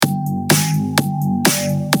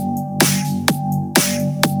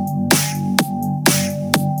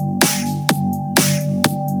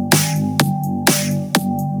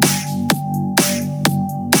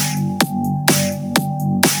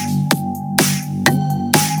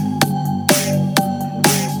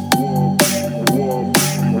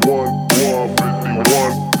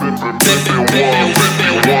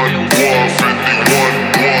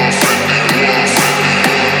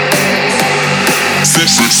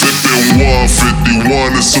Sipping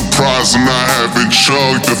 151, it's surprising I haven't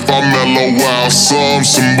chugged. If I mellow out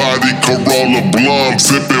somebody could roll a blunt.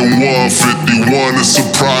 Sipping 151, it's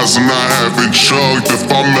surprising I haven't chugged. If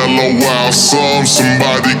I mellow out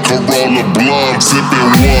somebody could roll a blunt. Sipping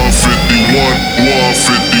 151,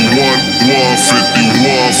 151,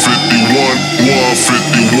 151, 151, 151.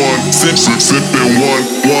 Sipping 1.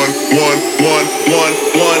 Sipping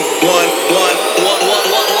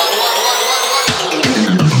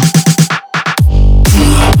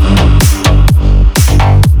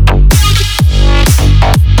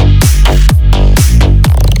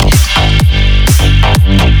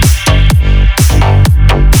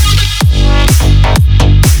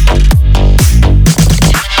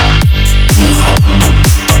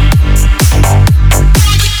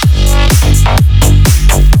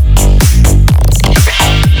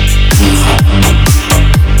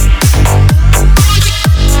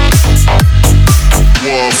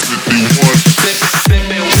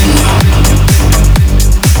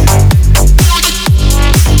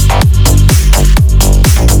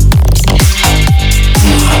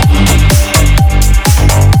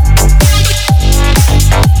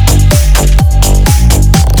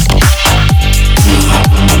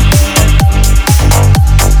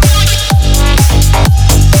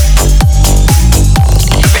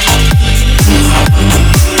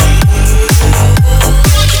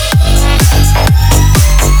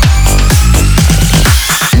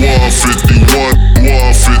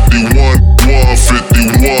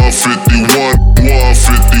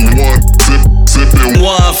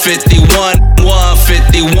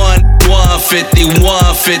 151,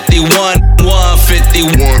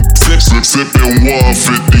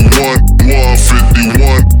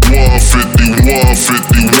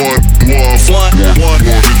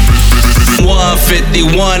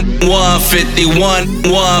 151,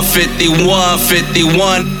 151, 151,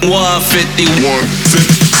 151, 151.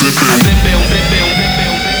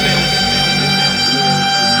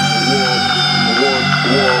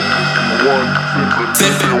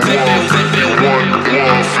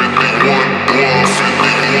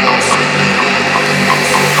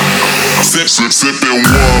 Sipping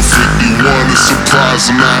 151, it's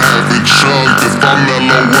surprising I haven't chugged. If I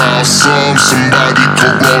mellow out somebody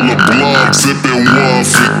could roll a blunt. Sipping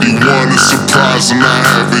 151, it's surprising I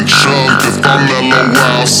haven't chugged. If I mellow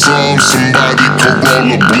out somebody could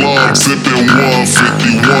roll a blunt. Sipping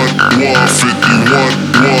 151, 151,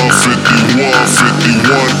 151, 151.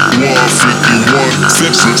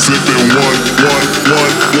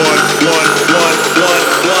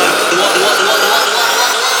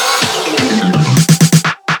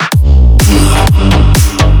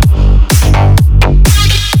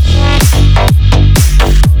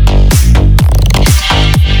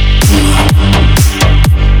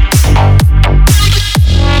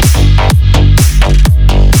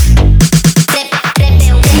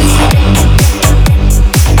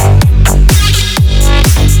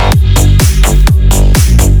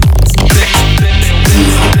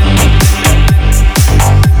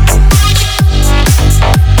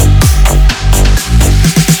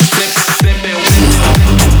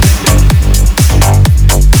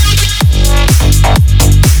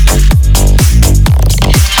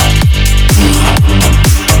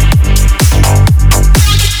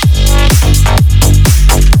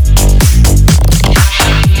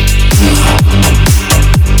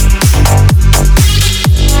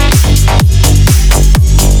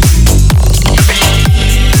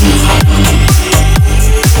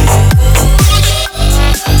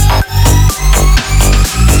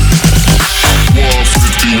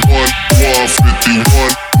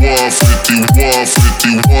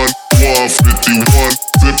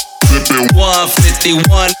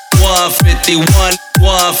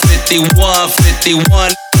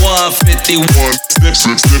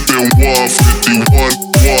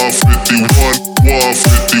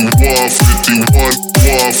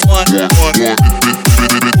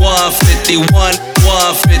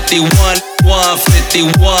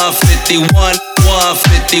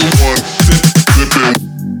 Sipping 1. Sipping